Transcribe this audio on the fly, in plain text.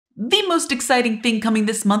The most exciting thing coming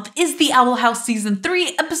this month is The Owl House Season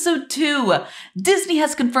 3, Episode 2. Disney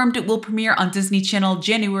has confirmed it will premiere on Disney Channel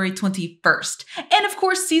January 21st. And of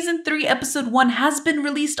course, Season 3, Episode 1 has been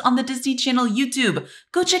released on the Disney Channel YouTube.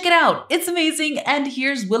 Go check it out, it's amazing, and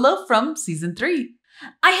here's Willow from Season 3.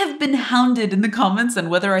 I have been hounded in the comments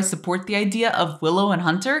on whether I support the idea of Willow and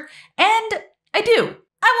Hunter, and I do.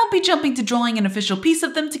 I won't be jumping to drawing an official piece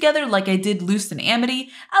of them together like I did Luce and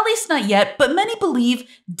Amity, at least not yet, but many believe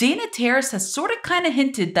Dana Terrace has sorta kinda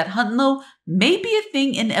hinted that Huntlow may be a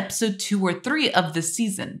thing in episode 2 or 3 of this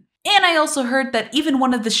season. And I also heard that even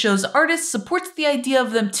one of the show's artists supports the idea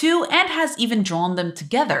of them too and has even drawn them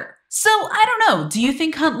together. So I don't know, do you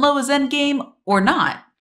think Huntlow is endgame or not?